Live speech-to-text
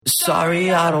Sorry,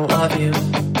 I don't love you.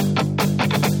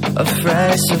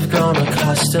 Afraid I've grown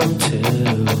accustomed to.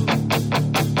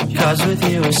 Cause with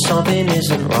you something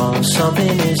isn't wrong,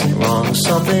 something isn't wrong,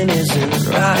 something isn't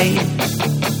right.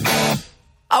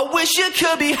 I wish you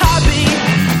could be happy.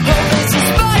 Hope it's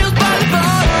inspired by the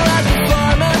bottle at the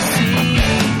pharmacy.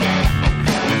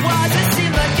 Why does it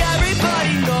seem like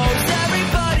everybody knows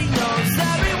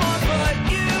everyone but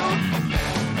you?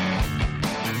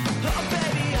 Oh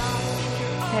baby,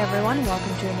 Hey everyone,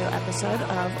 welcome to a new episode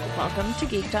of Welcome to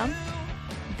Geekdom.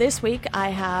 This week I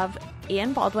have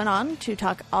Ian Baldwin on to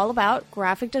talk all about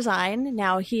graphic design.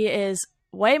 Now he is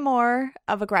way more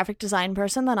of a graphic design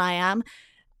person than I am.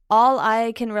 All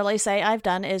I can really say I've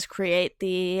done is create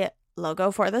the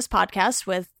logo for this podcast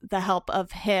with the help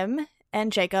of him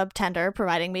and Jacob Tender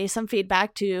providing me some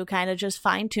feedback to kind of just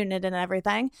fine tune it and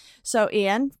everything. So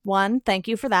Ian, one, thank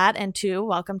you for that. And two,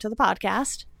 welcome to the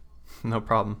podcast. No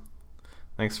problem.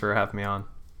 Thanks for having me on.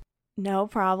 No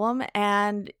problem.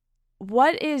 And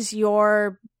what is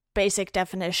your basic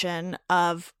definition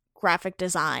of graphic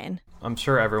design? I'm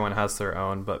sure everyone has their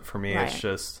own, but for me, Right. It's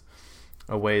just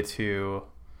a way to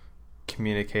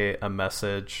communicate a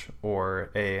message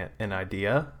or an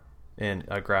idea in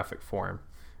a graphic form,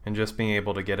 and just being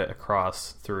able to get it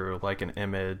across through like an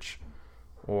image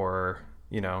or,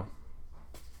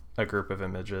 a group of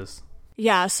images.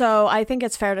 Yeah, so I think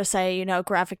it's fair to say,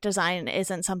 graphic design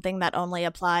isn't something that only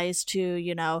applies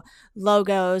to,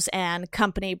 logos and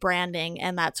company branding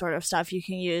and that sort of stuff. You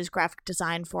can use graphic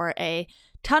design for a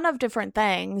ton of different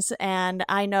things. And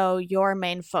I know your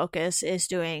main focus is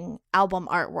doing album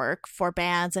artwork for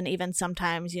bands and even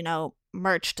sometimes,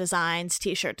 merch designs,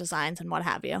 t-shirt designs, and what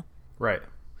have you. Right.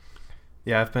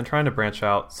 Yeah, I've been trying to branch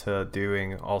out to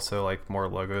doing also like more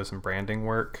logos and branding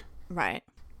work. Right.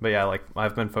 But yeah,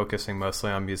 I've been focusing mostly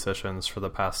on musicians for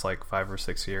the past 5 or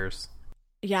 6 years.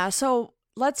 Yeah, so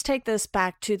let's take this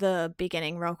back to the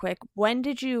beginning real quick. When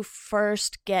did you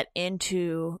first get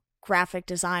into graphic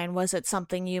design? Was it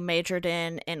something you majored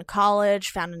in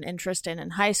college, found an interest in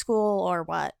high school, or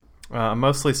what? I'm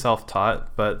mostly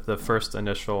self-taught, but the first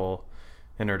initial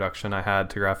introduction I had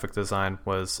to graphic design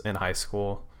was in high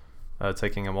school,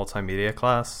 taking a multimedia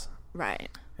class.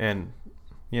 Right. And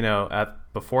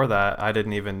before that, I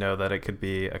didn't even know that it could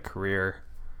be a career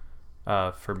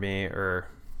for me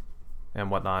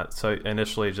and whatnot. So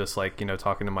initially, just talking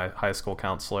to my high school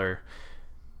counselor,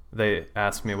 they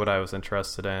asked me what I was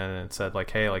interested in and said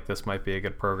hey, this might be a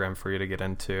good program for you to get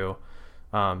into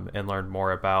and learn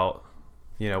more about,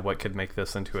 what could make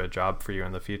this into a job for you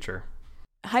in the future.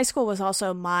 High school was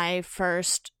also my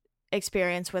first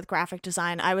experience with graphic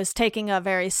design. I was taking a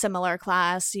very similar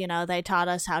class. They taught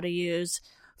us how to use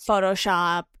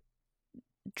Photoshop,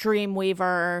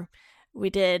 Dreamweaver. We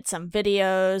did some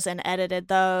videos and edited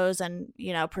those and,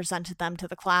 presented them to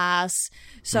the class.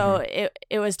 So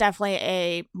it was definitely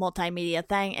a multimedia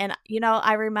thing. And,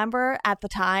 I remember at the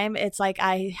time, it's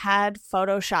I had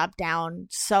Photoshop down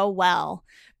so well,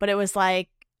 but it was I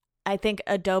think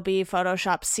Adobe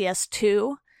Photoshop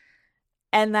CS2.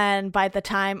 And then by the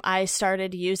time I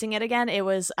started using it again, it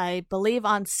was, I believe,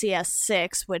 on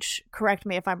CS6, which, correct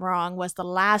me if I'm wrong, was the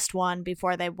last one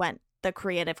before they went the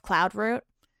Creative Cloud route.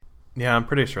 Yeah, I'm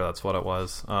pretty sure that's what it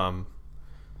was. All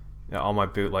my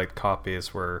bootleg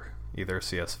copies were either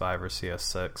CS5 or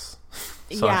CS6.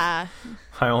 So Yeah.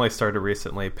 I only started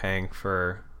recently paying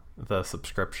for the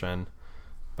subscription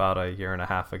about a year and a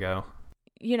half ago.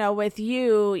 With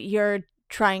you, you're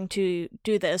trying to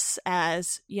do this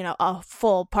as, a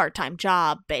full part-time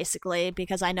job, basically,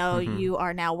 because I know you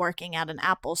are now working at an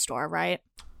Apple store, right?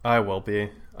 I will be.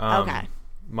 Okay.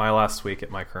 My last week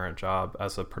at my current job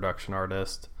as a production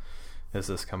artist is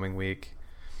this coming week.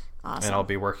 Awesome. And I'll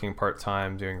be working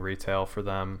part-time doing retail for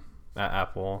them at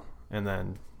Apple and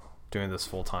then doing this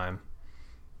full-time,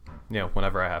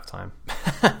 whenever I have time.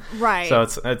 Right. So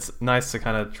it's nice to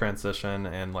kind of transition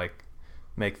and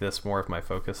make this more of my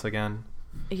focus again.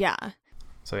 Yeah.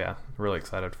 So yeah, really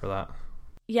excited for that.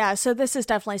 Yeah, so this is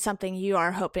definitely something you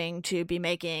are hoping to be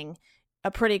making a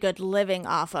pretty good living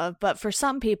off of. But for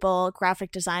some people,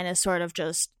 graphic design is sort of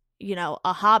just,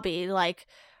 a hobby.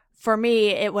 For me,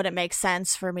 it wouldn't make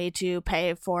sense for me to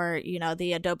pay for,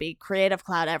 the Adobe Creative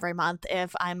Cloud every month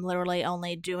if I'm literally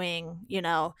only doing,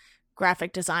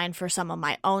 graphic design for some of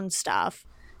my own stuff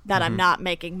that I'm not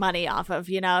making money off of,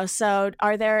 So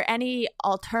are there any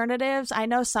alternatives? I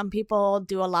know some people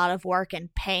do a lot of work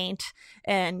in Paint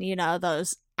and,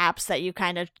 those apps that you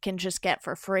kind of can just get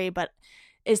for free. But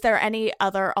is there any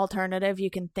other alternative you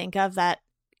can think of that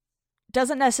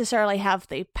doesn't necessarily have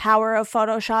the power of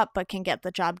Photoshop, but can get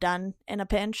the job done in a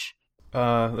pinch?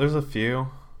 There's a few.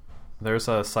 There's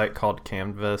a site called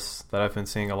Canvas that I've been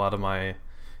seeing a lot of my,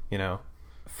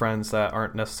 friends that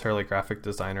aren't necessarily graphic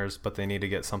designers, but they need to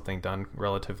get something done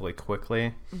relatively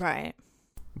quickly. Right.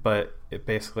 But it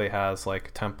basically has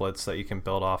like templates that you can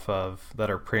build off of that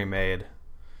are pre-made,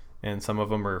 and some of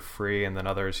them are free and then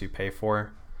others you pay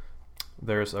for.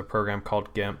 There's a program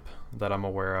called GIMP that I'm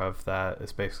aware of that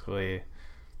is basically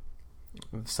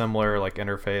similar like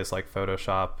interface like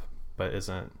Photoshop, but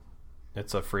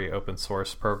it's a free open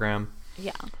source program.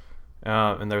 Yeah.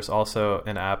 And there's also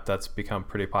an app that's become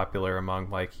pretty popular among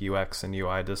like UX and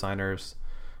UI designers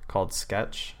called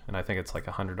Sketch, and I think it's like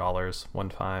 $100 one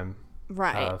time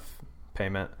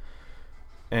payment.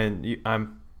 And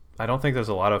I don't think there's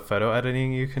a lot of photo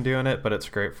editing you can do in it, but it's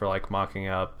great for like mocking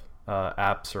up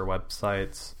apps or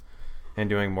websites and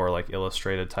doing more like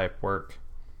illustrated type work.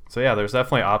 So yeah, there's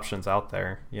definitely options out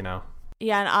there,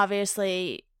 Yeah, and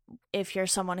obviously if you're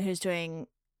someone who's doing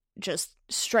just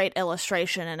straight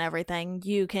illustration and everything,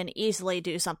 you can easily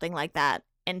do something like that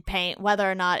in Paint. Whether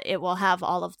or not it will have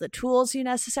all of the tools you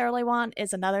necessarily want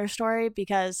is another story,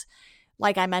 because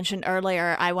like I mentioned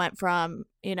earlier, I went from,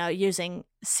 using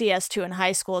CS2 in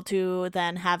high school to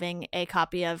then having a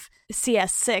copy of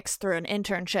CS6 through an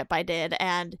internship I did.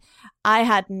 And I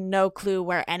had no clue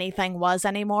where anything was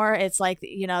anymore. It's like,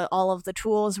 all of the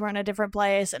tools were in a different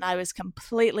place and I was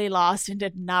completely lost and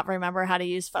did not remember how to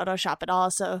use Photoshop at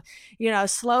all. So,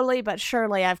 slowly but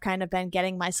surely I've kind of been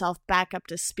getting myself back up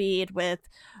to speed with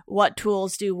what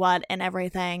tools do what and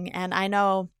everything. And I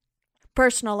know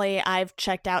personally, I've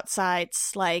checked out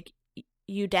sites like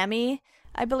Udemy,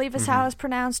 I believe is how it's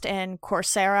pronounced, and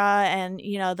Coursera. And,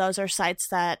 those are sites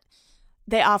that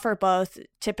they offer both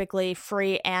typically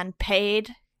free and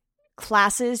paid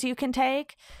classes you can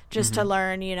take just to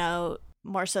learn,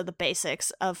 more so the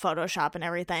basics of Photoshop and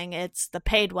everything. It's the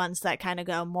paid ones that kind of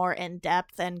go more in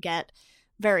depth and get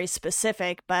very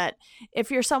specific. But if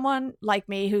you're someone like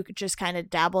me who just kind of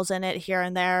dabbles in it here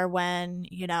and there when,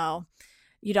 you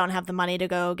don't have the money to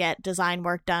go get design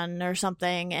work done or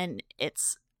something, and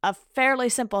it's a fairly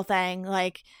simple thing.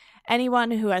 Like anyone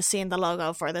who has seen the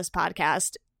logo for this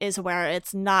podcast is aware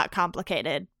it's not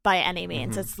complicated by any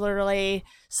means. It's literally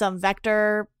some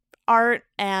vector art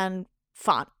and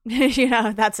font.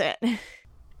 That's it.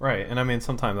 Right. And I mean,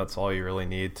 sometimes that's all you really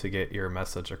need to get your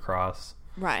message across.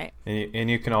 Right. And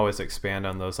you can always expand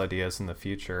on those ideas in the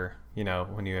future,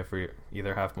 when you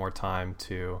either have more time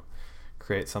to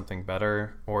create something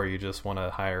better, or you just want to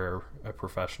hire a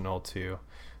professional to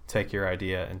take your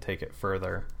idea and take it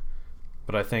further.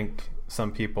 But I think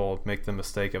some people make the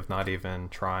mistake of not even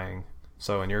trying.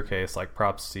 So in your case, like,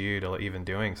 props to you to even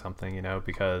doing something,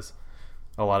 because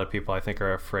a lot of people I think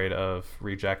are afraid of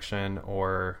rejection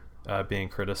or being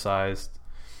criticized.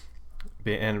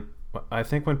 And I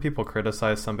think when people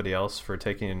criticize somebody else for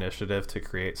taking initiative to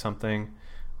create something,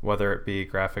 whether it be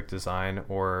graphic design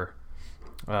or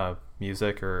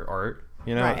music or art,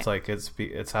 right. It's like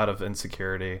it's out of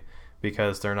insecurity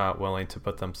because they're not willing to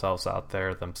put themselves out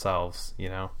there themselves,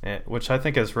 which I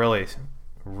think is really,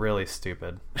 really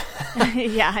stupid.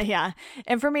 Yeah.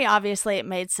 And for me, obviously, it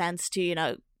made sense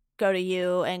to, go to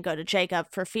you and go to Jacob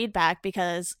for feedback,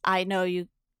 because I know you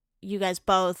guys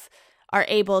both are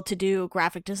able to do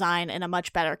graphic design in a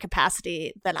much better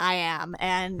capacity than I am.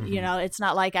 And, it's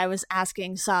not like I was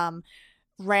asking some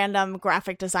random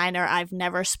graphic designer I've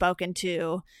never spoken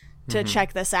to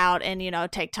check this out and,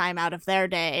 take time out of their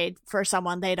day for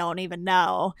someone they don't even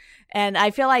know. And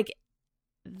I feel like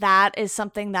that is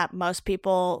something that most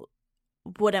people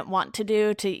wouldn't want to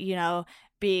do, to,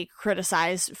 be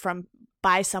criticized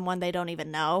by someone they don't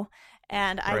even know.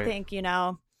 And I think,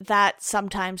 that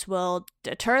sometimes will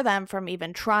deter them from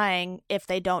even trying if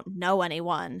they don't know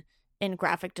anyone in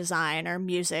graphic design or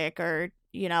music or,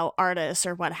 artists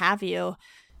or what have you.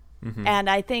 And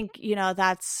I think,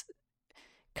 that's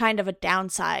kind of a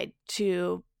downside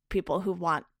to people who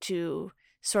want to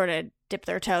sort of dip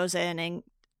their toes in and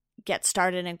get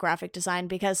started in graphic design,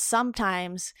 because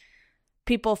sometimes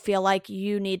people feel like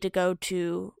you need to go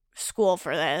to school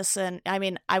for this. And I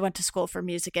mean, I went to school for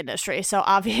music industry, so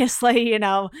obviously,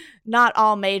 not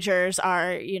all majors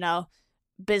are,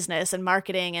 business and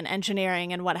marketing and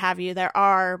engineering and what have you. There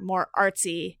are more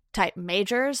artsy type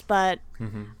majors, but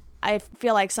I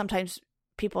feel like sometimes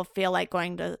people feel like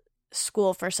going to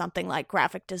school for something like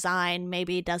graphic design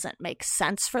maybe doesn't make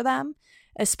sense for them,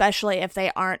 especially if they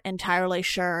aren't entirely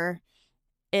sure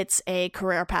it's a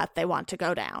career path they want to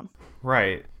go down.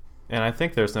 Right. And I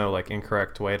think there's no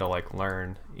incorrect way to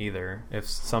learn either. If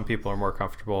some people are more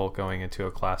comfortable going into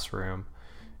a classroom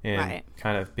and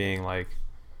kind of being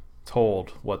told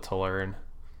what to learn,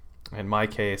 in my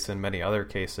case and many other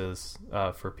cases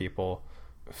for people,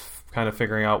 kind of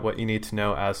figuring out what you need to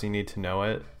know as you need to know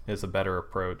it is a better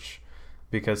approach,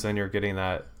 because then you're getting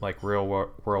that like real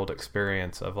world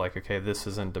experience of like, okay, this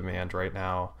is in demand right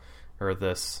now, or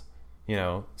this, you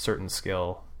know, certain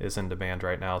skill is in demand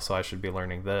right now, so I should be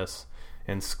learning this.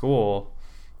 In school,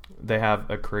 they have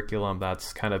a curriculum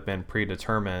that's kind of been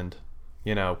predetermined,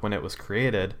 you know, when it was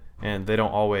created, and they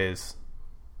don't always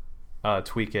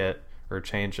tweak it or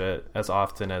change it as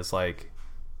often as like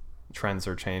trends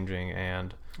are changing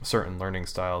and certain learning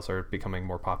styles are becoming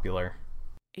more popular.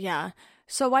 Yeah.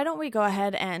 So why don't we go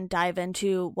ahead and dive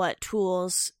into what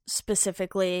tools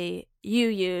specifically you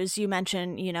use? You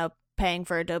mentioned, you know, paying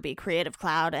for Adobe Creative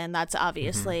Cloud, and that's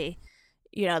obviously,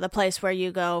 you know, the place where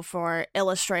you go for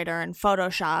Illustrator and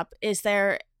Photoshop. Is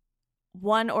there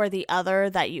one or the other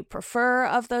that you prefer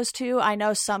of those two? I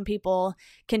know some people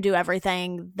can do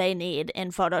everything they need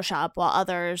in Photoshop, while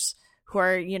others who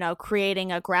are, you know,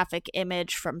 creating a graphic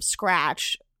image from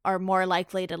scratch are more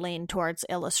likely to lean towards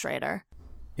Illustrator.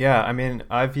 Yeah, I mean,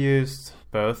 I've used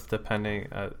both depending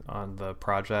on the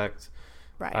project.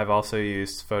 Right. I've also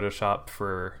used Photoshop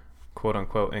for quote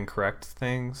unquote incorrect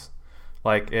things.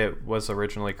 Like, it was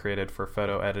originally created for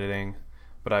photo editing,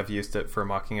 but I've used it for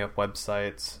mocking up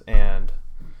websites and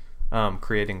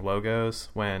creating logos,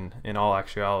 when in all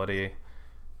actuality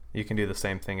you can do the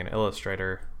same thing in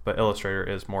Illustrator, but Illustrator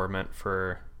is more meant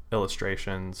for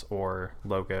illustrations or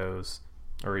logos,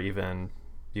 or even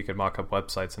you could mock up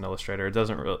websites in Illustrator. It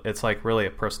doesn't really, it's like really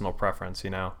a personal preference, you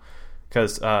know,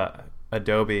 because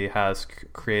Adobe has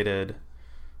created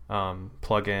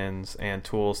plugins and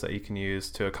tools that you can use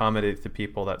to accommodate the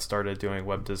people that started doing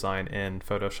web design in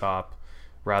Photoshop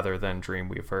rather than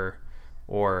Dreamweaver,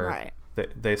 or right.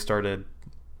 They started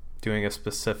doing a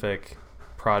specific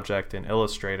project in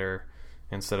Illustrator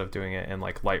instead of doing it in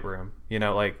like Lightroom. You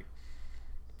know, like,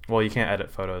 well, you can't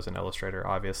edit photos in Illustrator,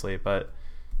 obviously, but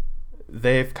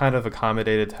they've kind of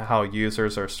accommodated to how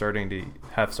users are started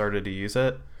to use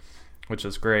it, which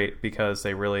is great because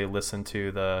they really listen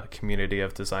to the community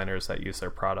of designers that use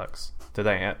their products. Did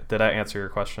I answer your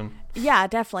question? Yeah,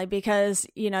 definitely, because,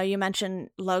 you know, you mentioned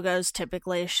logos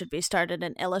typically should be started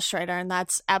in Illustrator, and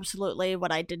that's absolutely what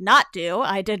I did not do.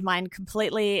 I did mine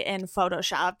completely in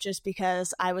Photoshop just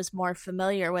because I was more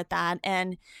familiar with that.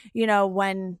 And, you know,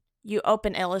 when you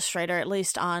open Illustrator, at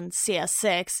least on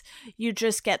CS6, you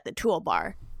just get the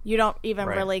toolbar. You don't even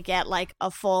really get like a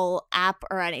full app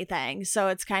or anything. So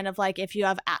it's kind of like if you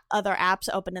have other apps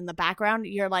open in the background,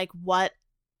 you're like, what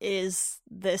is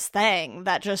this thing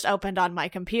that just opened on my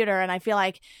computer? And I feel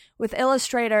like with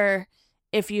Illustrator,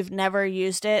 if you've never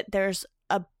used it, there's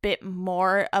a bit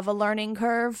more of a learning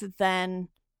curve than,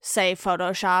 say,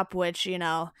 Photoshop, which, you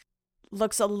know,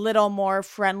 looks a little more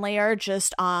friendlier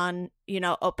just on, you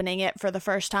know, opening it for the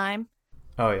first time.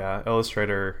 Oh yeah,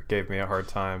 Illustrator gave me a hard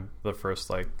time the first,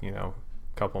 like, you know,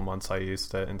 couple months I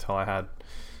used it, until I had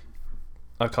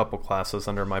a couple classes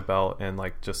under my belt and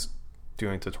like just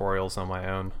doing tutorials on my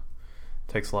own.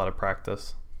 It takes a lot of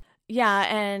practice. Yeah,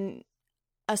 and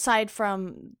aside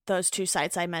from those two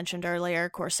sites I mentioned earlier,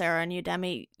 Coursera and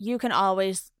Udemy, you can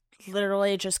always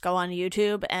literally just go on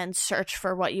YouTube and search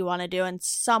for what you want to do, and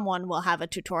someone will have a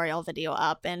tutorial video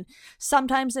up. And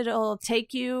sometimes it'll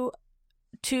take you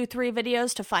 2-3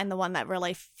 videos to find the one that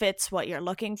really fits what you're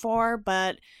looking for,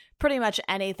 but pretty much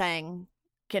anything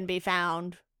can be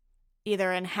found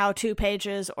either in how-to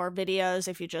pages or videos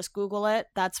if you just Google it.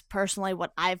 That's personally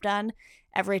what I've done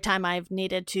every time I've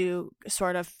needed to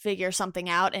sort of figure something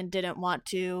out and didn't want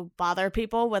to bother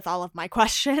people with all of my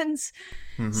questions.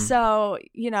 Mm-hmm. So,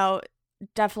 you know,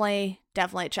 definitely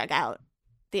check out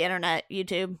the internet,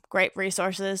 YouTube, great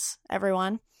resources,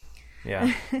 everyone.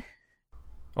 Yeah.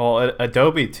 Well,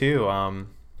 Adobe too,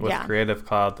 with Creative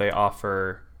Cloud, they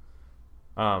offer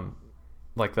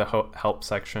like the help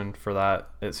section for that.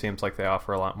 It seems like they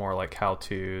offer a lot more like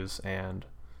how-tos and,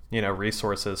 you know,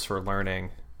 resources for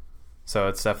learning. So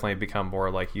it's definitely become more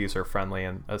like user-friendly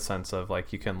in a sense of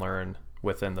like you can learn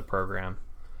within the program.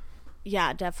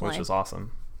 Yeah, definitely. Which is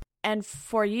awesome. And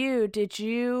for you, did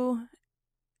you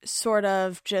sort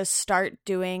of just start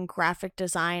doing graphic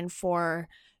design for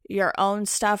your own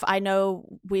stuff? I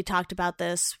know we talked about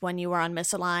this when you were on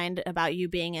Misaligned about you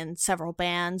being in several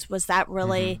bands. Was that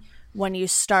really when you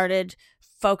started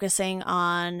focusing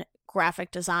on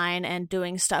graphic design and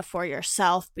doing stuff for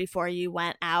yourself before you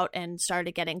went out and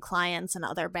started getting clients and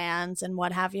other bands and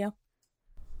what have you?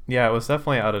 Yeah, it was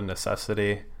definitely out of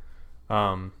necessity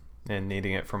and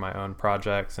needing it for my own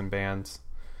projects and bands.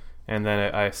 And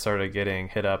then I started getting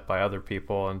hit up by other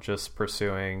people and just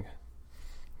pursuing,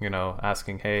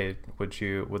 asking, hey,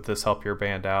 would this help your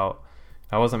band out?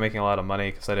 I wasn't making a lot of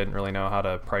money because I didn't really know how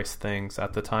to price things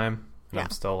at the time. And I'm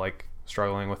still like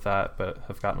struggling with that, but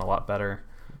have gotten a lot better.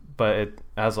 But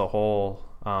as a whole,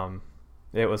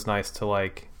 it was nice to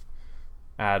like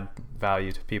add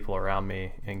value to people around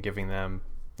me and giving them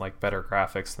like better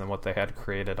graphics than what they had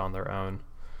created on their own,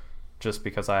 just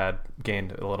because I had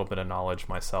gained a little bit of knowledge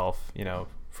myself,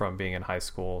 from being in high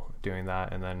school doing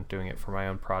that and then doing it for my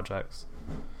own projects.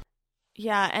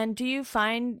 Yeah, and do you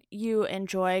find you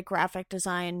enjoy graphic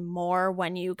design more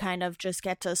when you kind of just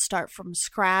get to start from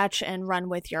scratch and run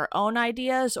with your own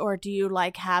ideas, or do you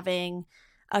like having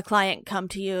a client come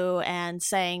to you and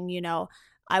saying,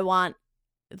 I want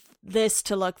this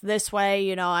to look this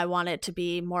way, I want it to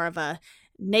be more of a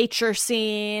nature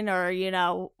scene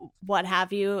or, what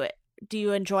have you? Do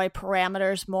you enjoy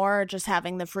parameters more or just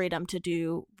having the freedom to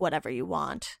do whatever you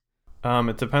want?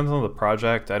 It depends on the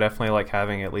project. I definitely like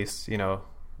having at least,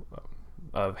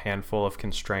 a handful of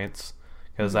constraints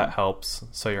because that helps.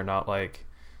 So you're not like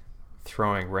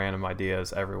throwing random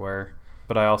ideas everywhere.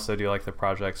 But I also do like the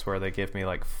projects where they give me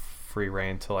like free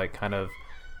reign to like kind of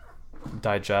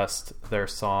digest their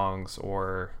songs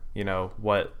or,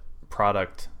 what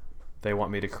product they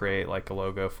want me to create like a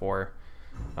logo for,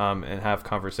 and have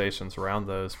conversations around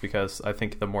those, because I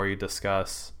think the more you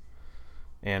discuss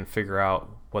and figure out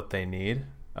what they need,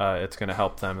 it's going to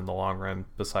help them in the long run,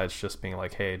 besides just being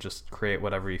like, hey, just create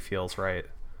whatever you feels right.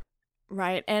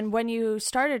 Right. And when you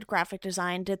started graphic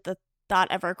design, did the thought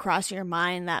ever cross your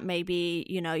mind that maybe,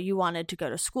 you wanted to go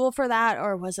to school for that,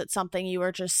 or was it something you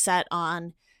were just set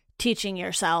on teaching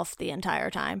yourself the entire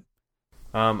time?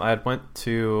 I had went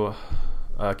to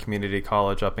a community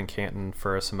college up in Canton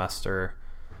for a semester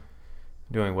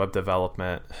doing web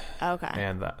development. Okay.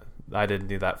 And I didn't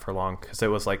do that for long because it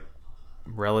was like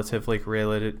relatively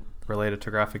related to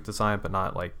graphic design, but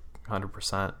not like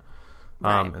 100%.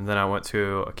 Right. And then I went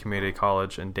to a community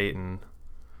college in Dayton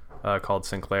called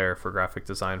Sinclair for graphic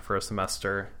design for a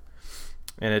semester.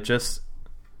 And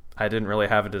I didn't really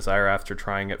have a desire after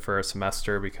trying it for a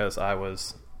semester because I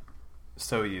was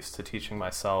so used to teaching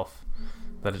myself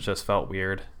that it just felt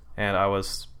weird. And I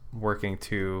was working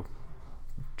 2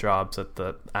 jobs at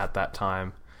that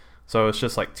time. So it was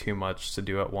just like too much to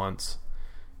do at once.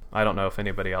 I don't know if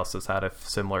anybody else has had a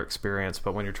similar experience,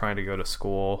 but when you're trying to go to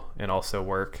school and also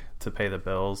work to pay the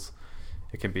bills,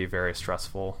 it can be very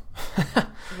stressful.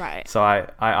 Right. So I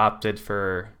opted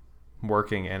for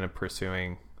working and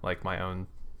pursuing like my own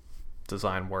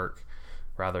design work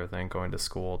rather than going to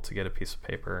school to get a piece of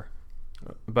paper.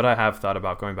 But I have thought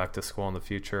about going back to school in the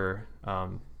future,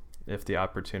 if the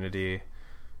opportunity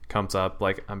comes up.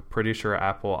 Like, I'm pretty sure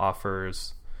Apple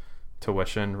offers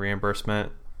tuition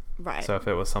reimbursement. Right. So if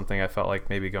it was something I felt like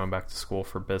maybe going back to school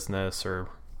for business or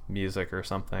music or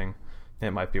something,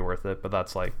 it might be worth it. But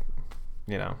that's like,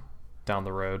 down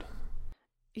the road.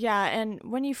 Yeah. And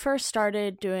when you first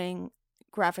started doing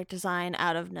graphic design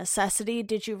out of necessity,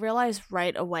 did you realize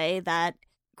right away that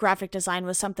graphic design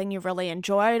was something you really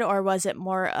enjoyed, or was it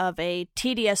more of a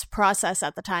tedious process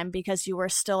at the time because you were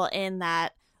still in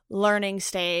that learning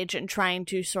stage and trying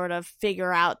to sort of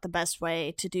figure out the best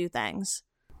way to do things?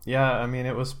 Yeah, I mean,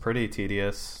 it was pretty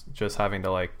tedious just having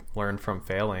to like learn from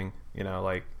failing,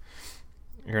 like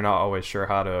you're not always sure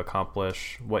how to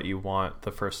accomplish what you want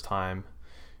the first time.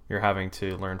 You're having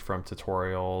to learn from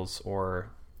tutorials,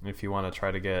 or if you want to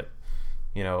try to get,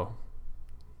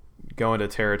 go into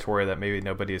territory that maybe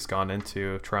nobody's gone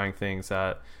into, trying things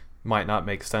that might not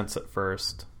make sense at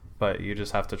first, but you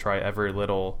just have to try every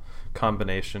little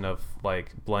combination of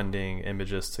like blending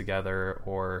images together,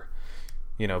 or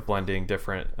blending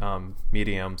different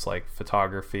mediums like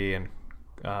photography and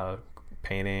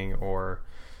painting, or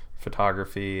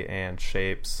photography and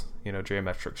shapes,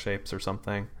 geometric shapes or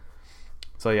something.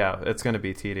 So yeah, it's going to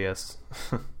be tedious.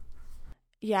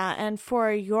 Yeah, and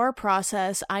for your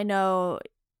process, I know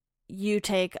you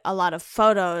take a lot of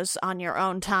photos on your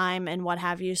own time and what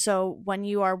have you. So when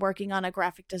you are working on a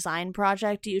graphic design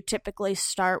project, do you typically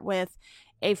start with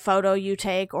a photo you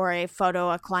take or a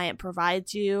photo a client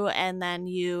provides you, and then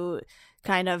you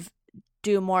kind of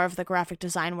do more of the graphic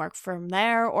design work from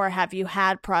there? Or have you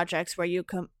had projects where you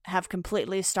have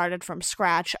completely started from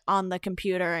scratch on the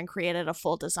computer and created a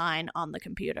full design on the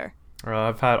computer?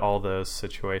 I've had all those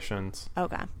situations.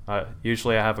 Okay.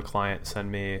 Usually I have a client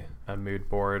send me a mood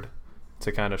board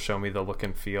to kind of show me the look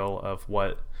and feel of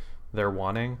what they're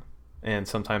wanting. And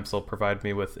sometimes they'll provide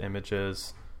me with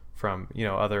images from,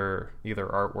 other either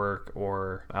artwork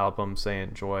or albums they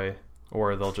enjoy.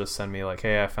 Or they'll just send me like,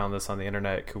 hey, I found this on the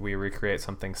internet. Could we recreate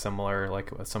something similar,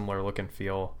 like a similar look and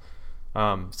feel?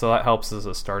 So that helps as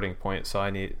a starting point. So I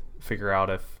need to figure out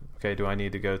if, okay, do I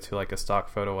need to go to like a stock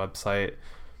photo website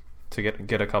to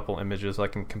get a couple images I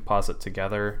can composite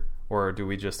together, or do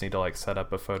we just need to like set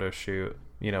up a photo shoot,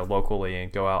 locally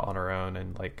and go out on our own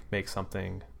and like make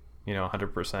something,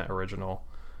 100% original.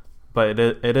 But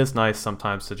it is nice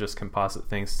sometimes to just composite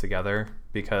things together,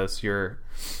 because you're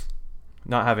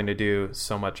not having to do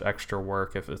so much extra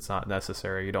work if it's not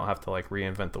necessary. You don't have to like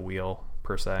reinvent the wheel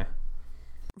per se.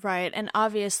 Right. And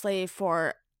obviously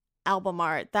for album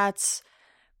art, that's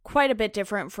quite a bit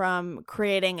different from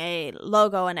creating a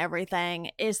logo and everything.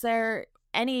 Is there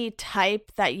any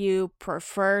type that you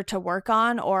prefer to work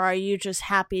on, or are you just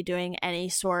happy doing any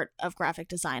sort of graphic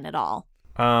design at all?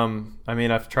 I mean,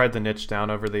 I've tried to niche down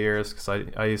over the years, because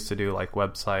I used to do like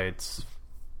websites,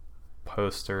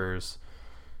 posters,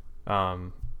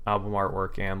 album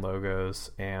artwork and logos,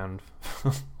 and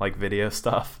like video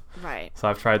stuff. Right. So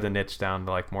I've tried to niche down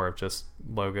to like more of just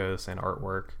logos and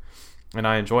artwork. And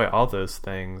I enjoy all those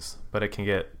things, but it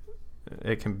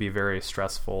can be very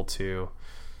stressful to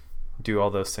do all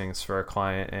those things for a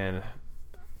client, and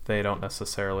they don't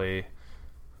necessarily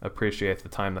appreciate the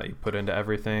time that you put into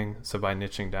everything. So by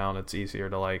niching down, it's easier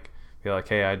to like be like,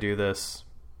 hey, I do this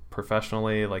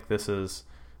professionally, like this is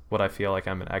what I feel like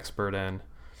I'm an expert in,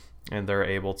 and they're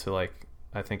able to like,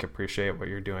 I think, appreciate what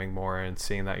you're doing more, and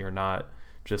seeing that you're not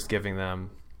just giving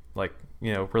them like,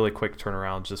 really quick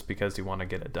turnaround just because you want to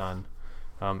get it done.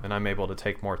 And I'm able to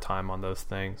take more time on those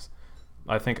things.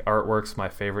 I think artwork's my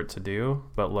favorite to do,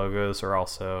 but logos are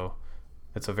also,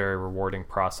 it's a very rewarding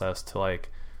process to like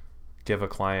give a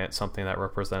client something that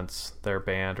represents their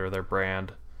band or their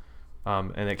brand.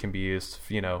 And it can be used,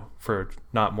 for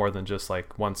not more than just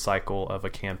like one cycle of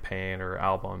a campaign or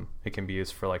album. It can be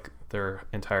used for like their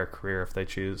entire career if they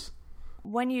choose.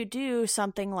 When you do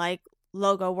something like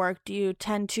logo work, do you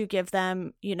tend to give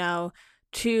them,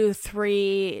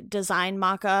 2-3 design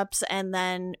mock-ups, and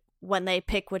then when they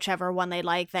pick whichever one they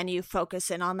like, then you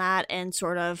focus in on that and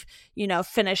sort of,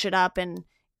 finish it up and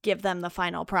give them the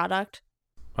final product?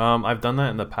 I've done that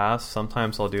in the past.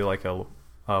 Sometimes I'll do like a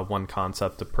one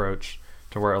concept approach,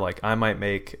 to where like I might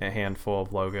make a handful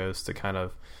of logos to kind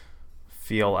of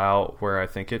feel out where I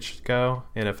think it should go.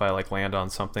 And if I like land on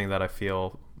something that I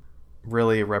feel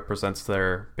really represents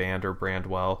their band or brand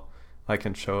well, I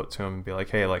can show it to them and be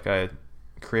like, hey, like I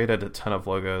created a ton of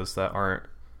logos that aren't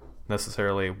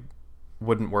necessarily,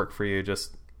 wouldn't work for you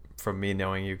just from me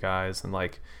knowing you guys and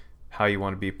like how you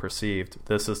want to be perceived.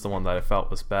 This is the one that I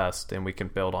felt was best, and we can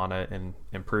build on it and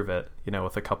improve it,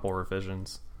 with a couple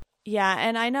revisions. Yeah,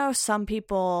 and I know some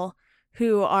people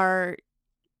who are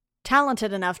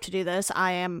talented enough to do this.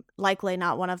 I am likely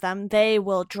not one of them. They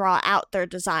will draw out their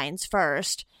designs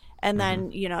first, and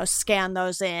then, scan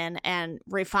those in and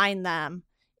refine them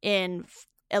in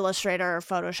Illustrator or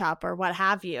Photoshop or what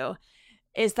have you.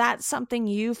 Is that something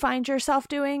you find yourself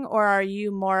doing, or are you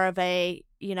more of a,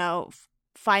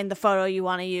 find the photo you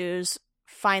want to use,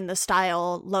 find the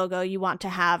style logo you want to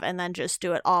have, and then just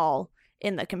do it all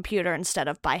in the computer instead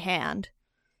of by hand?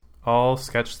 I'll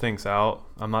sketch things out.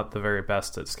 I'm not the very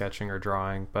best at sketching or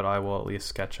drawing, but I will at least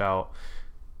sketch out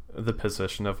the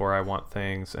position of where I want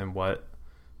things and what,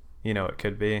 it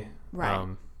could be. Right.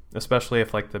 Especially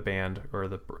if like the band or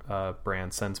the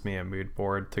brand sends me a mood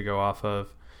board to go off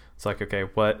of. It's like, okay,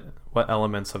 what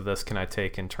elements of this can I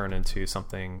take and turn into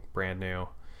something brand new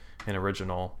and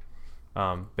original,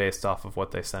 based off of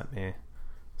what they sent me.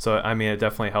 So, I mean, it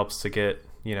definitely helps to get,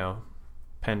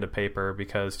 pen to paper,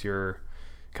 because you're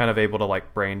kind of able to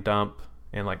like brain dump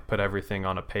and like put everything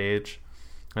on a page.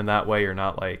 And that way you're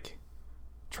not like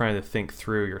trying to think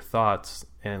through your thoughts,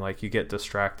 and like you get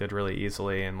distracted really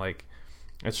easily, and like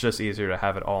it's just easier to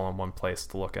have it all in one place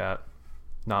to look at,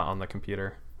 not on the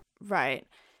computer. Right.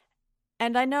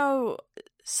 And I know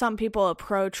some people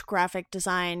approach graphic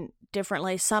design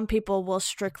differently. Some people will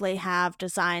strictly have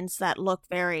designs that look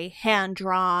very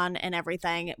hand-drawn and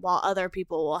everything, while other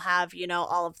people will have,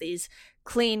 all of these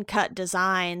clean-cut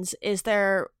designs. Is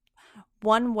there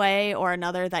one way or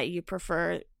another that you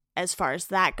prefer as far as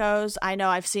that goes? I know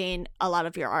I've seen a lot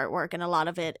of your artwork, and a lot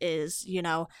of it is,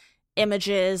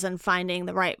 images and finding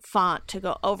the right font to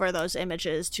go over those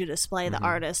images to display the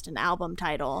artist and album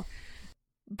title.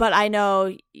 But I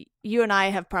know you and I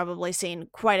have probably seen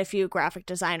quite a few graphic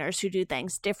designers who do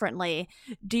things differently.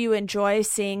 Do you enjoy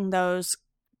seeing those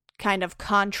kind of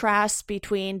contrasts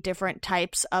between different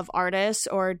types of artists,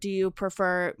 or do you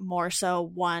prefer more so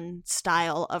one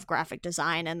style of graphic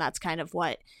design, and that's kind of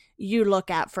what you look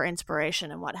at for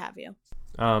inspiration and what have you?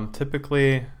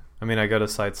 Typically, I mean, I go to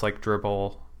sites like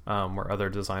Dribbble, where other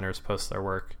designers post their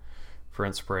work for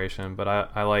inspiration, but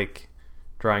I like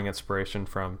drawing inspiration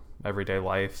from everyday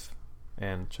life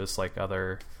and just like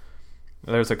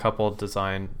there's a couple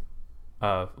design,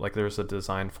 like there's a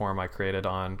design forum I created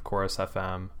on Chorus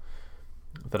FM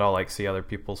that I'll like see other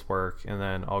people's work, and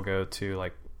then I'll go to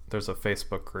like, there's a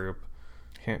Facebook group,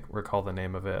 can't recall the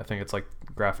name of it, I think it's like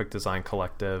Graphic Design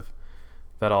Collective,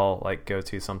 that I'll like go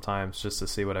to sometimes just to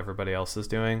see what everybody else is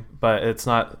doing. But it's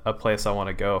not a place I want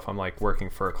to go if I'm like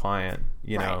working for a client,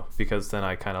 you know, because then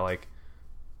I kind of like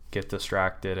get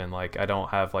distracted and like I don't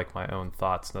have like my own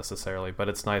thoughts necessarily. But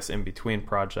it's nice in between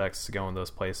projects to go in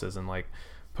those places and like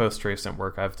post recent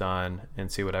work I've done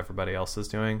and see what everybody else is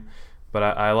doing. But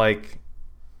I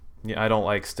don't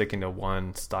like sticking to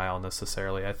one style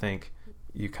necessarily. I think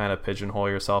you kind of pigeonhole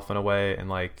yourself in a way, and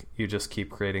like you just keep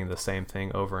creating the same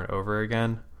thing over and over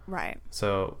again. Right.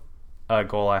 So a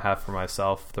goal I have for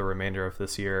myself the remainder of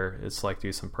this year is like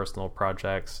do some personal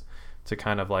projects to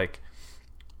kind of like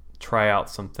try out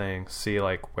some things, see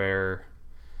like where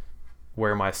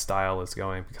my style is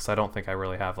going, because I don't think I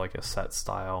really have like a set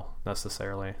style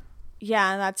necessarily.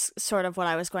 Yeah, and that's sort of what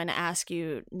I was going to ask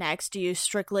you next. Do you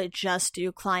strictly just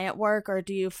do client work, or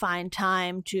do you find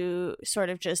time to sort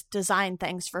of just design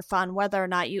things for fun, whether or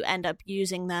not you end up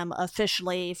using them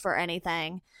officially for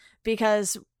anything?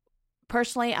 Because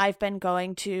personally, I've been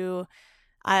going to,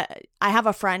 I have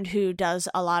a friend who does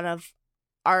a lot of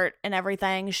art and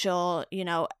everything. She'll, you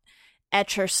know,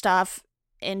 etch her stuff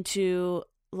into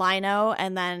lino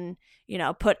and then, you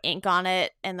know, put ink on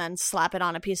it and then slap it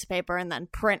on a piece of paper and then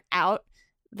print out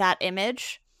that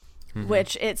image,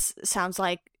 which sounds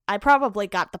like I probably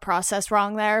got the process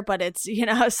wrong there, but it's, you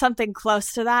know, something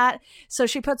close to that. So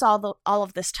she puts all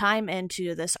of this time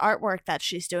into this artwork that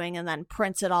she's doing and then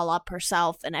prints it all up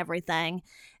herself and everything.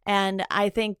 And I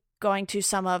think going to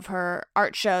some of her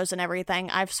art shows and everything,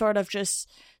 I've sort of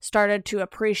just started to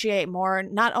appreciate more,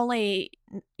 not only,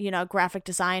 you know, graphic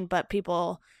design, but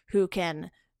people who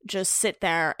can just sit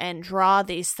there and draw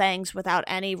these things without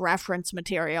any reference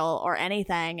material or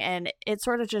anything. And it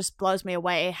sort of just blows me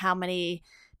away how many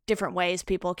different ways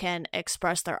people can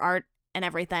express their art and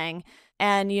everything.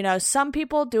 And, you know, some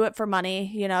people do it for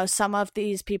money. You know, some of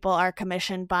these people are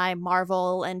commissioned by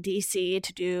Marvel and DC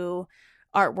to do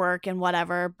artwork and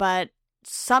whatever, but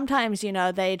sometimes, you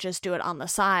know, they just do it on the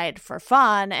side for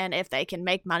fun, and if they can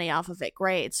make money off of it,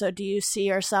 great. So do you see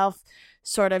yourself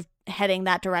sort of heading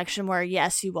that direction where,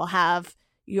 yes, you will have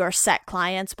your set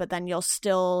clients, but then you'll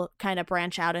still kind of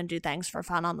branch out and do things for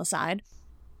fun on the side?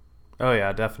 Oh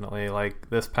yeah, definitely. Like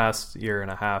this past year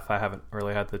and a half, I haven't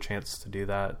really had the chance to do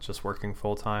that, just working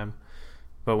full time.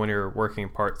 But when you're working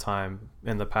part time,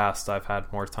 in the past, I've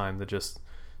had more time to just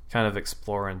kind of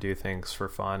explore and do things for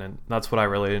fun. And that's what I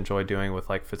really enjoy doing with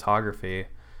like photography.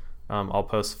 I'll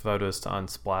post photos to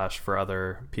Unsplash for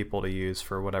other people to use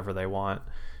for whatever they want,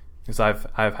 because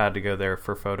I've had to go there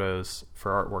for photos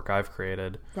for artwork I've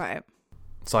created. Right.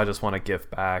 So I just want to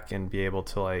give back and be able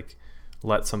to like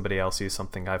let somebody else use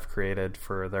something I've created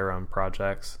for their own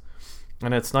projects.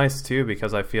 And it's nice too,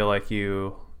 because I feel like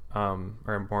you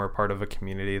are more a part of a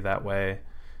community that way.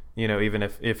 You know, even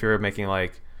if you're making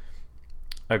like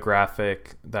a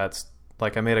graphic that's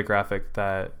like, I made a graphic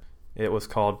that it was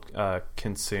called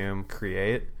Consume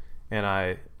Create, and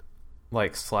I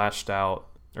like slashed out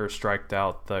or striked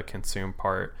out the consume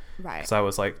part. Right. So I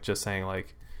was like just saying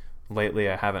like, lately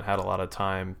I haven't had a lot of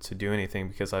time to do anything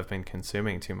because I've been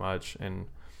consuming too much. And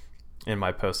in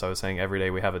my post I was saying every day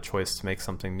we have a choice to make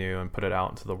something new and put it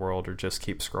out into the world, or just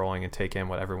keep scrolling and take in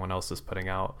what everyone else is putting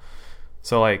out.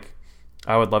 So like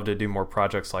I would love to do more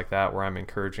projects like that, where I'm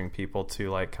encouraging people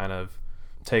to like kind of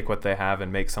take what they have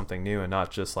and make something new, and not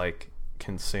just like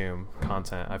consume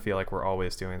content. I feel like we're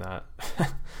always doing that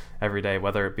every day,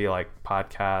 whether it be like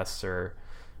podcasts or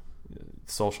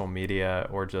social media,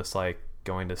 or just like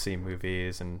going to see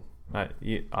movies. And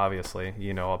obviously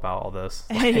you know about all this.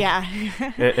 Like, yeah.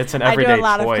 It's an everyday choice. I do a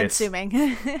lot of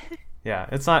consuming. Yeah,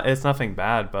 it's nothing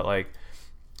bad, but like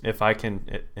if I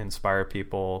can inspire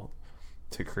people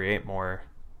to create more,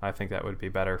 I think that would be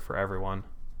better for everyone.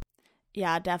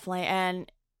 Yeah, definitely. And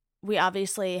we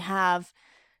obviously have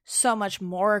so much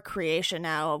more creation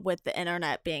now with the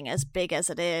internet being as big as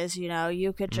it is. You know,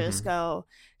 you could just go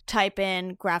type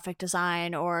in graphic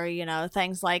design or, you know,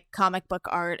 things like comic book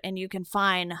art, and you can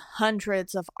find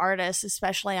hundreds of artists,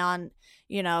 especially on,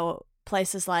 you know,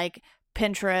 places like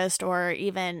Pinterest, or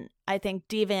even I think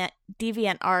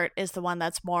Deviant Art is the one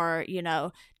that's more, you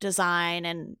know, design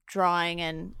and drawing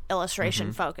and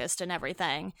illustration focused and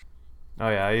everything. Oh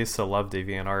yeah, I used to love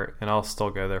Deviant Art, and I'll still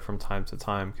go there from time to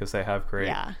time because they have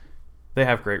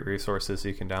great resources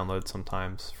you can download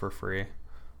sometimes for free.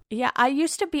 Yeah, I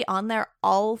used to be on there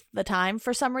all the time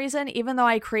for some reason, even though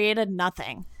I created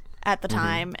nothing at the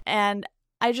time. And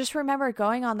I just remember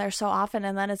going on there so often,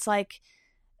 and then it's like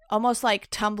almost like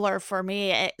Tumblr for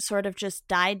me, it sort of just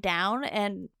died down.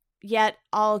 And yet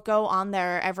I'll go on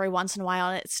there every once in a while,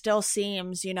 and it still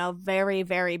seems, very,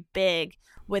 very big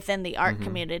within the art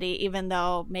community, even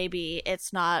though maybe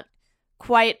it's not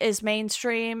quite as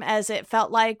mainstream as it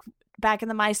felt like back in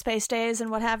the MySpace days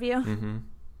and what have you.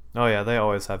 Oh yeah, they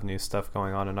always have new stuff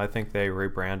going on, and I think they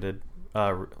rebranded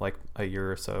like a year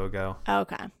or so ago.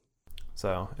 Okay.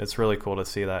 So it's really cool to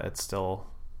see that it's still,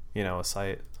 a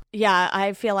site. Yeah,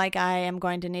 I feel like I am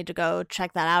going to need to go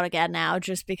check that out again now,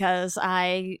 just because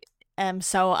I am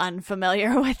so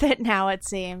unfamiliar with it now, it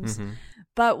seems.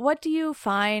 But what do you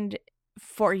find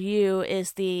for you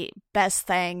is the best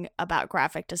thing about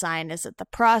graphic design? Is it the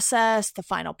process, the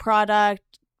final product,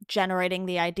 generating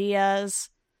the ideas?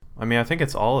 I mean, I think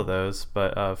it's all of those,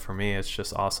 but for me, it's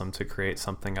just awesome to create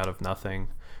something out of nothing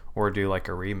or do like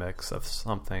a remix of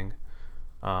something.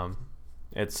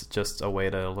 It's just a way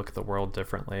to look at the world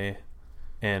differently.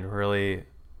 And really,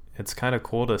 it's kind of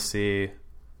cool to see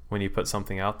when you put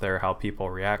something out there, how people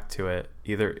react to it,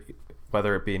 either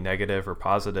whether it be negative or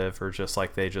positive or just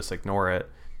like they just ignore it.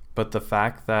 But the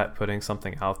fact that putting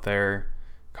something out there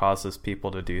causes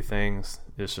people to do things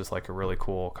is just like a really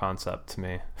cool concept to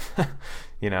me.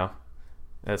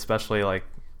 Especially like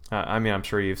I'm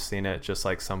sure you've seen it, just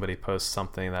like somebody posts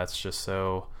something that's just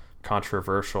so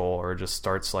controversial or just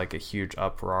starts like a huge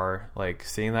uproar, like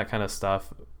seeing that kind of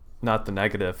stuff, not the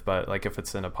negative, but like if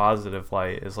it's in a positive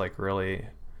light, is like really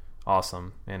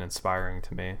awesome and inspiring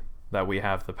to me that we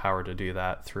have the power to do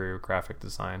that through graphic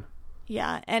design.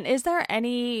 Yeah. And is there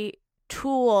any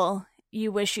tool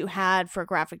you wish you had for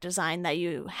graphic design that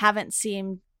you haven't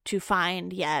seemed to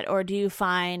find yet? Or do you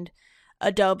find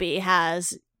Adobe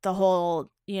has the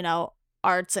whole,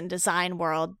 arts and design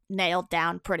world nailed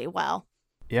down pretty well?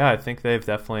 Yeah, I think they've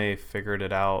definitely figured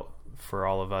it out for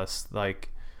all of us.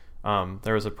 Like,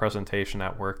 there was a presentation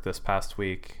at work this past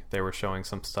week. They were showing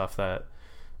some stuff that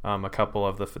a couple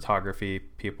of the photography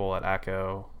people at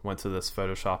ACO went to this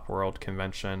Photoshop World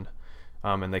convention,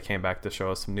 and they came back to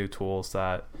show us some new tools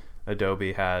that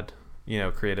Adobe had,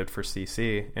 created for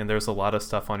CC. And there's a lot of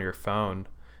stuff on your phone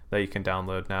that you can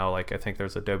download now. Like, I think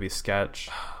there's Adobe Sketch.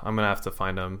 I'm gonna have to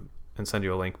find them and send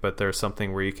you a link, but there's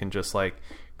something where you can just like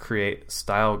create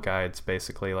style guides,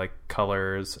 basically like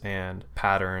colors and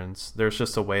patterns. There's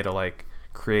just a way to like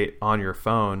create on your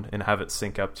phone and have it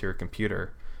sync up to your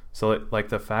computer. So like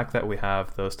the fact that we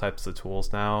have those types of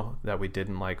tools now that we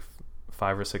didn't like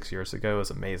 5 or 6 years ago is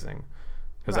amazing,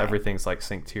 because everything's like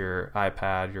synced to your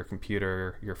iPad, your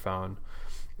computer, your phone,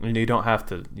 and you don't have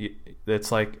to.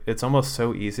 It's almost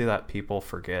so easy that people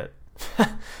forget,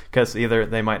 because either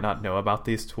they might not know about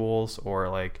these tools or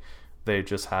like they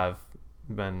just haven't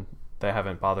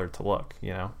bothered to look.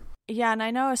 Yeah, and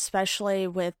I know especially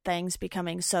with things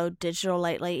becoming so digital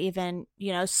lately, even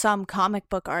some comic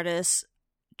book artists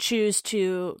choose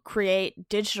to create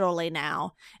digitally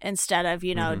now instead of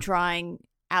drawing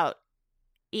out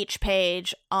each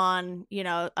page on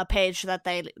a page that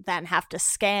they then have to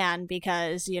scan,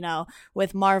 because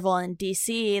with Marvel and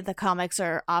DC the comics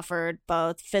are offered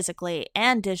both physically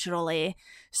and digitally,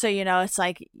 so it's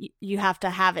like you have to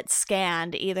have it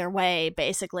scanned either way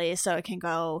basically, so it can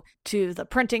go to the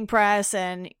printing press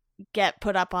and get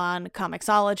put up on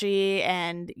Comixology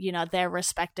and their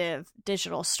respective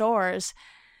digital stores.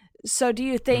 So do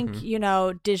you think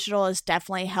digital is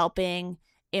definitely helping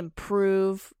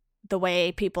improve the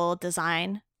way people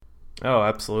design? Oh,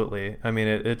 absolutely. I mean,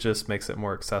 it just makes it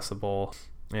more accessible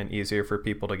and easier for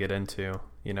people to get into.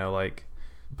 Like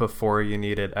before you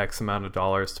needed X amount of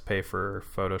dollars to pay for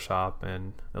Photoshop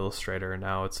and Illustrator, and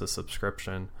now it's a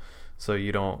subscription. So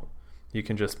you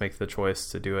can just make the choice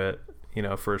to do it,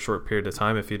 for a short period of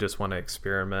time if you just want to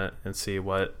experiment and see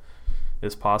what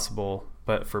is possible.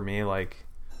 But for me, like,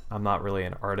 I'm not really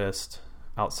an artist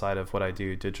outside of what I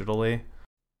do digitally.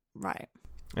 Right.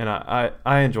 And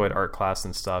I enjoyed art class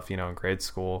and stuff, in grade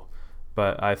school,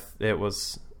 but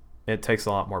it takes a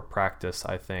lot more practice.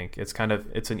 I think it's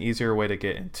an easier way to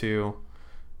get into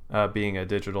being a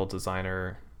digital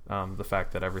designer. The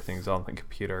fact that everything's on the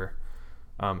computer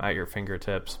at your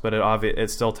fingertips, but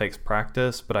it still takes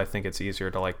practice. But I think it's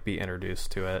easier to like be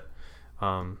introduced to it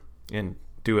and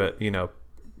do it,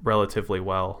 relatively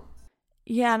well.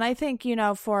 Yeah, and I think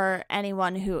for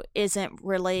anyone who isn't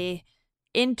really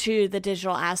into the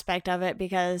digital aspect of it,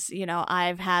 because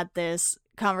I've had this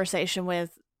conversation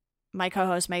with my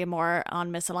co-host Megan Moore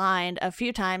on Misaligned a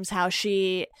few times, how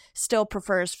she still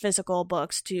prefers physical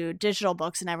books to digital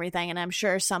books and everything, and I'm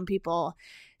sure some people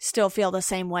still feel the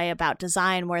same way about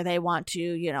design, where they want to,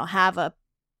 you know, have a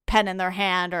pen in their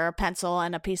hand or a pencil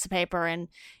and a piece of paper and,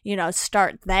 you know,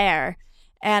 start there.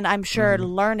 And I'm sure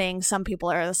learning, some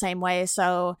people are the same way.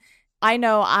 So I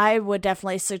know I would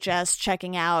definitely suggest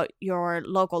checking out your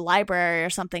local library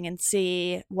or something and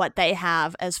see what they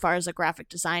have as far as a graphic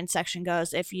design section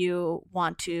goes. If you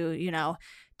want to, you know,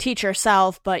 teach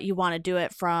yourself, but you want to do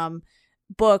it from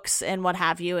books and what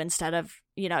have you, instead of,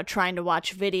 you know, trying to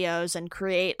watch videos and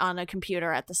create on a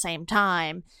computer at the same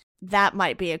time, that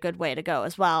might be a good way to go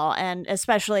as well. And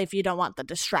especially if you don't want the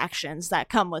distractions that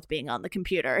come with being on the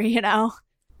computer, you know?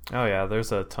 Oh yeah,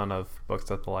 there's a ton of books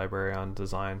at the library on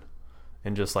design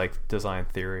and just like design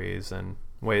theories and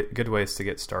good ways to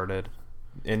get started,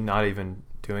 and not even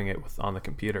doing it on the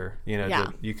computer. You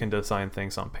know, you can design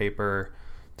things on paper.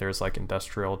 There's like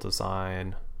industrial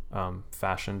design,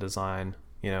 fashion design.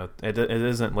 You know, it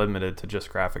isn't limited to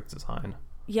just graphic design.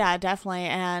 Yeah, definitely.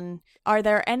 And are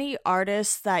there any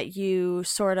artists that you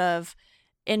sort of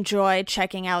enjoy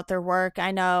checking out their work?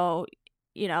 I know,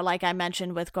 you know, like I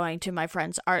mentioned with going to my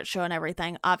friend's art show and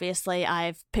everything, obviously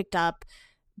I've picked up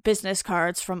business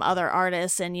cards from other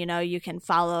artists, and, you know, you can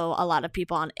follow a lot of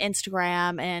people on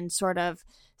Instagram and sort of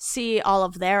see all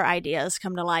of their ideas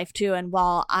come to life too. And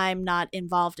while I'm not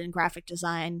involved in graphic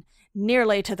design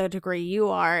nearly to the degree you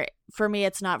are, for me,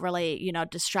 it's not really, you know,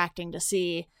 distracting to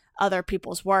see other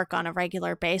people's work on a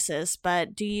regular basis.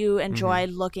 But do you enjoy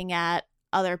looking at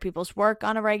other people's work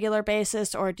on a regular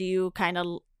basis, or do you kind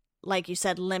of, like you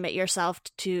said, limit yourself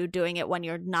to doing it when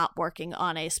you're not working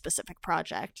on a specific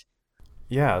project?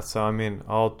 Yeah, so I mean,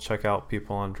 I'll check out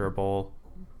people on Dribbble.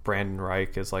 Brandon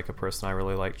Reich is like a person I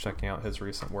really like checking out his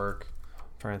recent work. I'm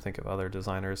trying to think of other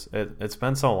designers. It's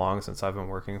been so long since I've been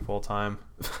working full time.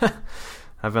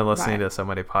 I've been listening to so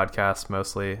many podcasts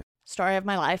mostly. Story of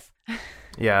my life.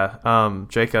 Yeah.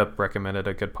 Jacob recommended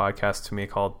a good podcast to me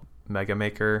called Mega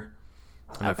Maker.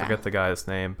 And I forget the guy's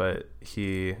name, but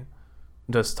he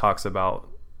just talks about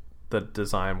the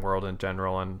design world in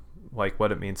general and like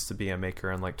what it means to be a maker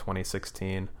in like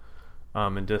 2016,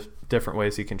 and different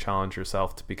ways you can challenge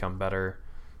yourself to become better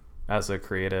as a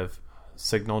creative.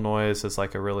 Signal Noise is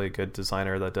like a really good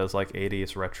designer that does like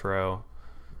 80s retro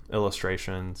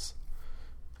illustrations.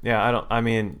 Yeah,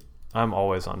 I'm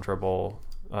always on Dribbble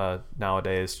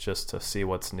nowadays just to see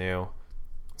what's new.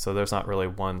 So there's not really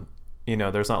one, you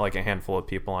know, there's not like a handful of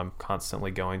people I'm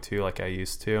constantly going to like I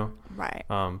used to. Right.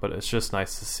 But it's just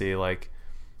nice to see like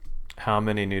how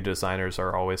many new designers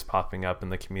are always popping up in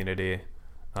the community.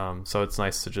 So it's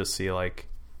nice to just see like,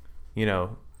 you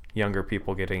know, younger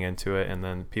people getting into it, and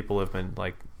then people who've been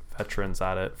like veterans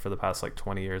at it for the past like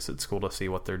 20 years. It's cool to see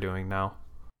what they're doing now.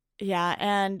 Yeah,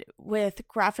 and with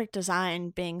graphic design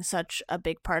being such a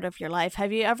big part of your life,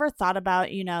 have you ever thought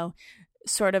about, you know,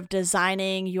 sort of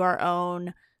designing your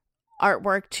own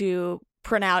artwork to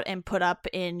print out and put up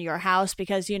in your house?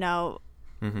 Because, you know,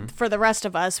 for the rest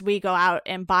of us, we go out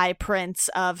and buy prints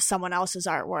of someone else's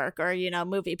artwork or, you know,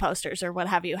 movie posters or what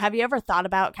have you. Have you ever thought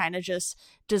about kind of just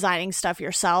designing stuff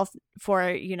yourself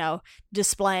for, you know,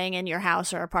 displaying in your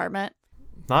house or apartment?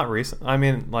 Not recent. I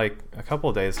mean, like a couple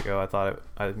of days ago,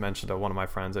 I mentioned to one of my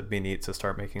friends it'd be neat to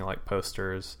start making like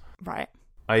posters. Right.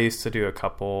 I used to do a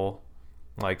couple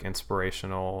like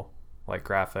inspirational like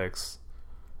graphics.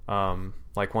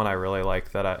 Like one I really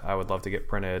like that I would love to get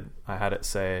printed. I had it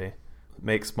say,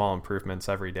 make small improvements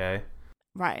every day.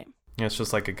 Right. And it's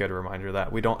just like a good reminder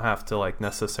that we don't have to like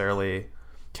necessarily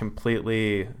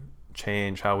completely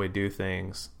change how we do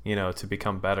things, you know, to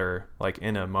become better like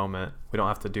in a moment. We don't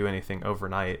have to do anything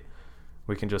overnight.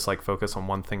 We can just like focus on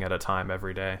one thing at a time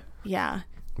every day. Yeah.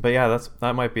 But yeah,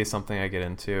 that might be something I get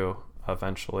into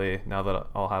eventually now that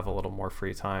I'll have a little more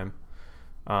free time.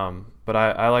 But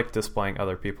I like displaying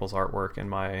other people's artwork in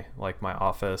my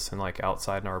office and like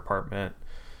outside in our apartment.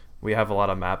 We have a lot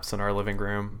of maps in our living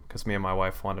room because me and my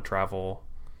wife want to travel,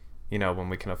 you know, when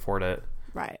we can afford it.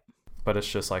 Right. But it's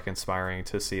just like inspiring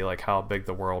to see like how big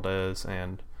the world is,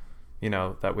 and, you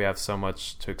know, that we have so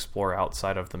much to explore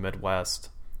outside of the Midwest.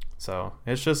 So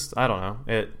it's just, I don't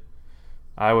know,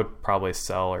 I would probably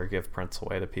sell or give prints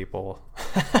away to people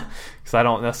because I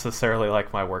don't necessarily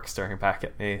like my work staring back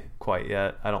at me quite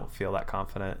yet. I don't feel that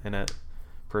confident in it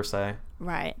per se.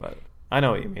 Right. But I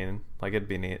know what you mean. Like, it'd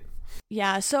be neat.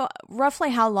 Yeah. So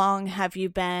roughly how long have you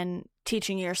been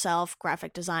teaching yourself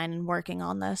graphic design and working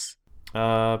on this?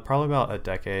 Probably about a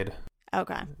decade.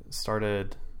 Okay.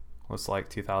 Started was like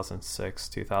 2006,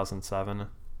 2007.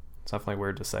 It's definitely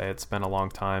weird to say. It's been a long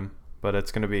time, but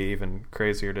it's going to be even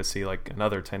crazier to see like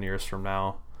another 10 years from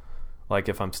now, like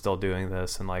if I'm still doing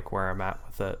this and like where I'm at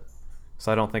with it.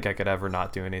 So I don't think I could ever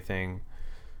not do anything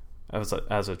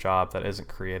as a job that isn't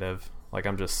creative. Like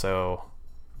I'm just so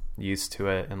used to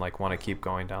it and like want to keep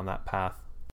going down that path.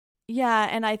 Yeah,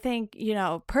 and I think,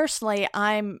 personally,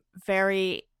 I'm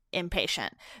very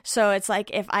impatient. So it's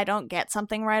like if I don't get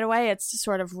something right away, it's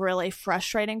sort of really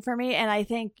frustrating for me. And I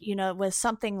think, with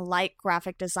something like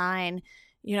graphic design,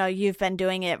 you've been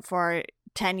doing it for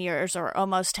 10 years or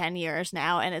almost 10 years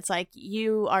now. And it's like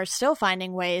you are still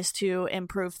finding ways to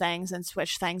improve things and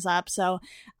switch things up. So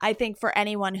I think for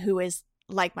anyone who is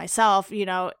like myself,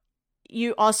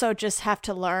 you also just have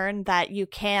to learn that you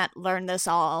can't learn this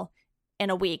all in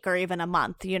a week or even a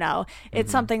month.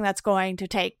 It's something that's going to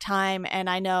take time. And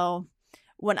I know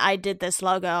when I did this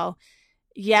logo,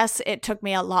 yes, it took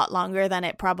me a lot longer than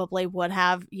it probably would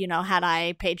have, had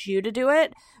I paid you to do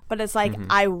it. But it's like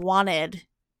I wanted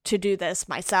to do this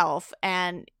myself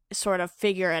and sort of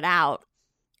figure it out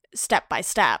step by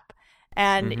step.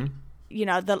 And,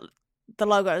 the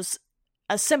logo's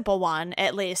a simple one,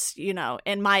 at least,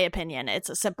 in my opinion, it's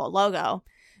a simple logo.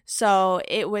 So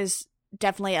it was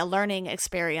definitely a learning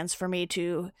experience for me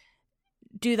to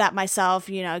do that myself,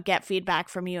 get feedback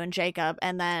from you and Jacob,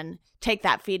 and then take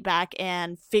that feedback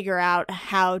and figure out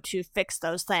how to fix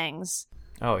those things.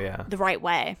 Oh yeah, the right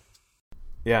way.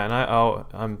 Yeah, and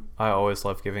I always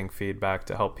love giving feedback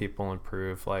to help people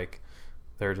improve like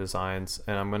their designs,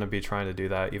 and I'm going to be trying to do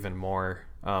that even more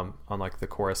on like the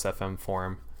Chorus FM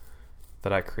forum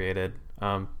that I created,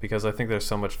 because I think there's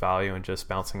so much value in just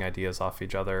bouncing ideas off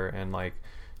each other and like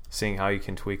seeing how you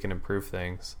can tweak and improve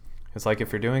things. It's like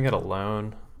if you're doing it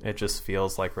alone, it just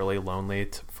feels like really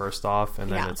lonely first off,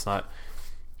 and then it's not.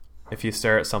 If you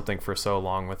stare at something for so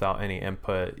long without any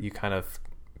input, you kind of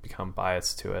become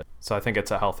biased to it. So I think it's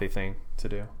a healthy thing to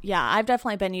do. Yeah, I've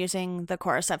definitely been using the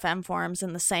Chorus FM forums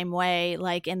in the same way.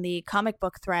 Like in the comic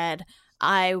book thread,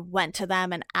 I went to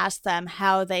them and asked them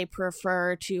how they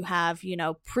prefer to have,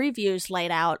 previews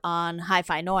laid out on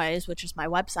Hi-Fi Noise, which is my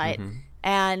website.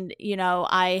 And,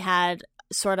 I had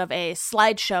sort of a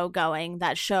slideshow going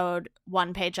that showed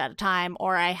one page at a time,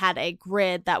 or I had a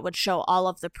grid that would show all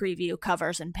of the preview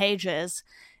covers and pages.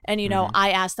 And,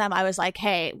 I asked them, I was like,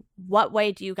 hey, what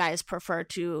way do you guys prefer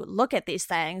to look at these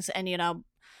things? And,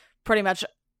 pretty much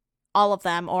all of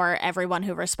them, or everyone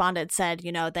who responded, said,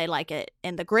 they like it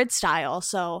in the grid style.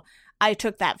 So I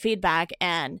took that feedback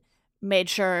and made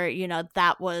sure,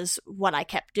 that was what I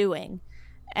kept doing.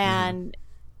 And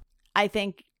I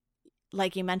think,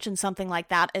 like you mentioned, something like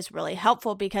that is really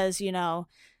helpful because,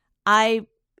 I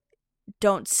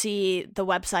don't see the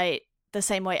website the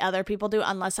same way other people do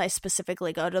unless I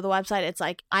specifically go to the website. It's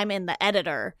like I'm in the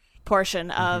editor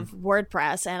portion of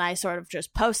WordPress and I sort of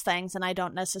just post things, and I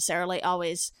don't necessarily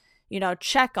always,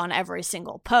 check on every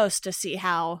single post to see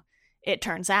how it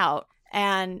turns out.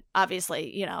 And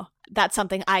obviously, that's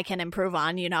something I can improve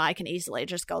on. I can easily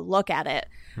just go look at it.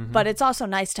 But it's also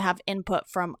nice to have input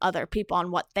from other people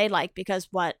on what they like, because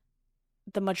what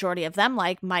the majority of them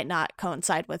like might not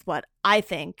coincide with what I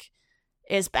think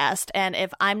is best. And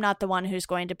if I'm not the one who's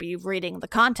going to be reading the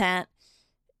content,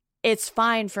 it's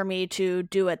fine for me to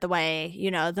do it the way,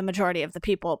 the majority of the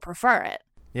people prefer it.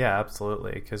 Yeah,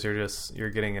 absolutely. Because you're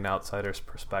getting an outsider's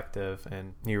perspective,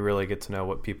 and you really get to know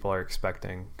what people are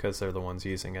expecting because they're the ones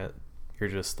using it. You're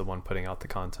just the one putting out the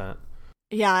content.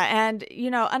 Yeah. And,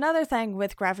 another thing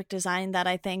with graphic design that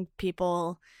I think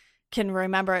people can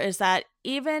remember is that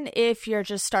even if you're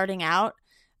just starting out,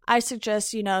 I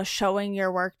suggest, showing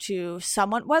your work to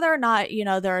someone, whether or not,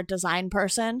 they're a design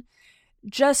person,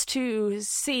 just to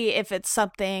see if it's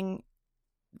something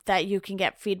that you can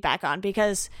get feedback on.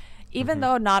 Because even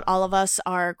though not all of us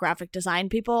are graphic design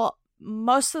people,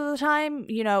 most of the time,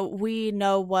 we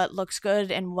know what looks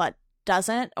good and what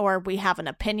doesn't, or we have an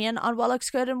opinion on what looks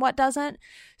good and what doesn't.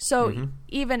 So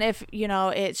even if,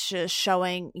 it's just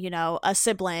showing, a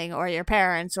sibling or your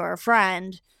parents or a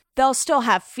friend, they'll still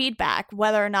have feedback.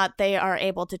 Whether or not they are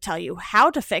able to tell you how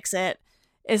to fix it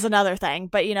is another thing.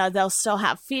 But, they'll still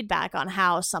have feedback on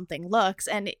how something looks.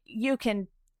 And you can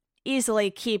easily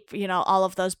keep, all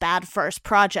of those bad first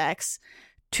projects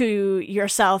to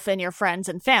yourself and your friends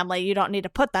and family. You don't need to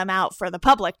put them out for the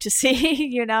public to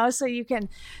see, so you can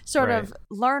sort of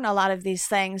learn a lot of these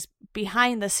things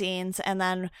behind the scenes. And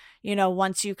then,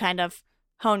 once you kind of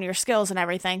hone your skills and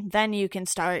everything, then you can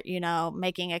start,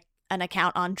 making an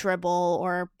account on Dribbble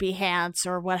or Behance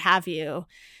or what have you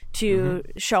to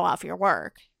show off your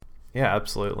work. Yeah,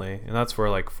 absolutely. And that's where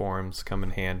like forums come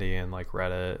in handy, and like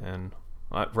Reddit, and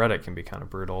Reddit can be kind of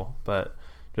brutal, but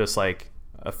just like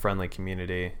a friendly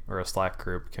community or a Slack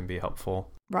group can be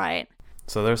helpful. Right.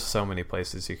 So there's so many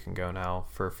places you can go now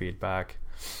for feedback,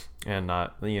 and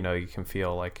not, you can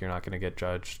feel like you're not going to get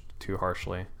judged too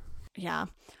harshly. Yeah.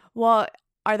 Well,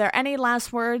 are there any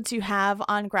last words you have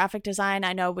on graphic design?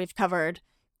 I know we've covered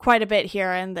quite a bit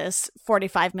here in this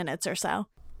 45 minutes or so.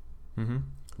 Mm-hmm.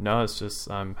 No, it's just,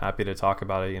 I'm happy to talk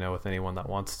about it, with anyone that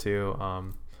wants to.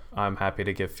 I'm happy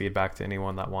to give feedback to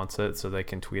anyone that wants it, so they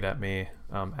can tweet at me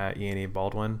at Ian E.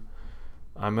 Baldwin.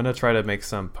 I'm going to try to make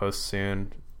some posts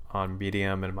soon on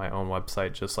Medium and my own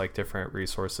website, just like different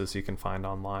resources you can find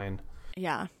online.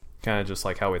 Yeah. Kind of just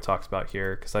like how we talked about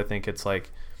here, because I think it's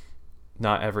like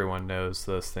not everyone knows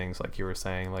those things, like you were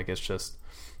saying. Like, it's just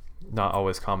not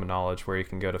always common knowledge where you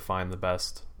can go to find the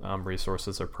best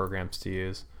resources or programs to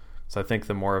use. So I think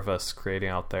the more of us creating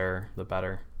out there, the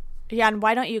better. Yeah, and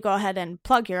why don't you go ahead and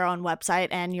plug your own website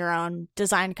and your own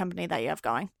design company that you have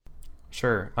going?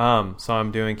 Sure. So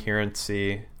I'm doing Here and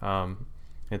See.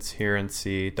 It's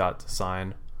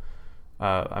hereandc.design.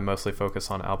 I mostly focus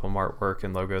on album artwork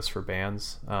and logos for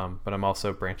bands, but I'm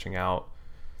also branching out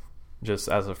just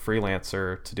as a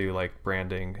freelancer to do like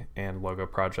branding and logo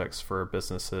projects for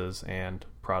businesses and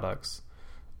products.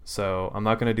 So I'm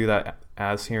not going to do that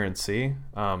as Here and See,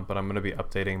 but I'm going to be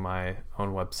updating my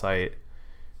own website,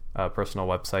 personal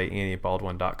website,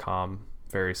 ianebaldwin.com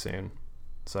very soon.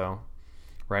 So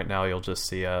right now you'll just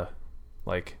see a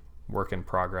like work in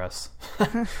progress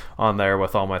on there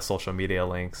with all my social media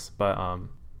links. But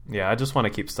yeah, I just want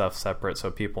to keep stuff separate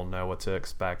so people know what to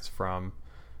expect from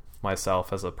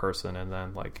myself as a person, and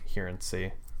then like Here and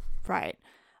See. Right.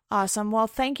 Awesome. Well,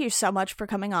 thank you so much for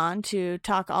coming on to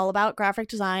talk all about graphic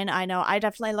design. I know I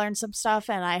definitely learned some stuff,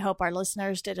 and I hope our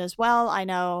listeners did as well. I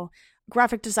know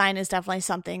graphic design is definitely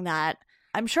something that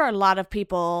I'm sure a lot of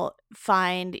people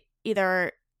find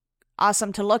either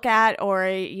awesome to look at, or,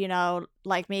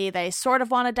 like me, they sort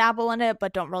of want to dabble in it,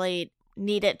 but don't really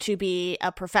need it to be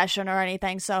a profession or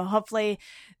anything. So hopefully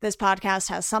this podcast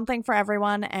has something for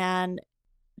everyone. And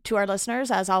to our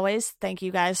listeners, as always, thank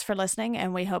you guys for listening,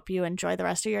 and we hope you enjoy the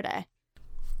rest of your day.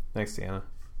 Thanks, Deanna.